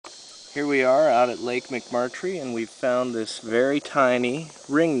Here we are out at Lake McMurtry, and we've found this very tiny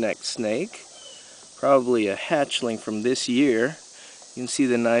ringneck snake, probably a hatchling from this year. You can see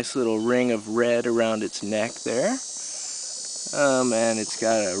the nice little ring of red around its neck there, and it's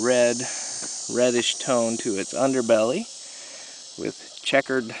got a reddish tone to its underbelly with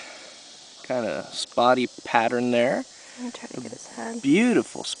checkered kind of spotty pattern there. I'm gonna try to get his head.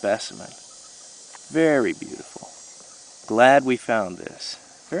 Beautiful specimen, very beautiful. Glad we found this.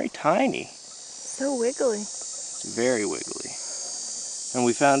 Very tiny. So wiggly. It's very wiggly. And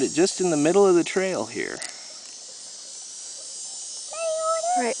we found it just in the middle of the trail here.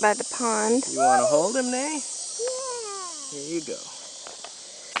 Right by the pond. You want to hold him, Nay? Yeah. Here you go.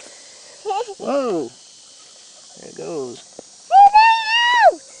 Whoa! There it goes.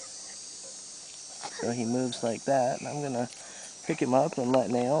 So he moves like that, and I'm going to pick him up and let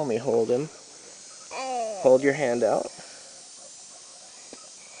Naomi hold him. Hold your hand out.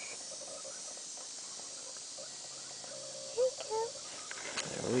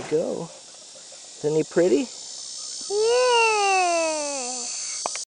 There we go. Isn't he pretty? Yeah.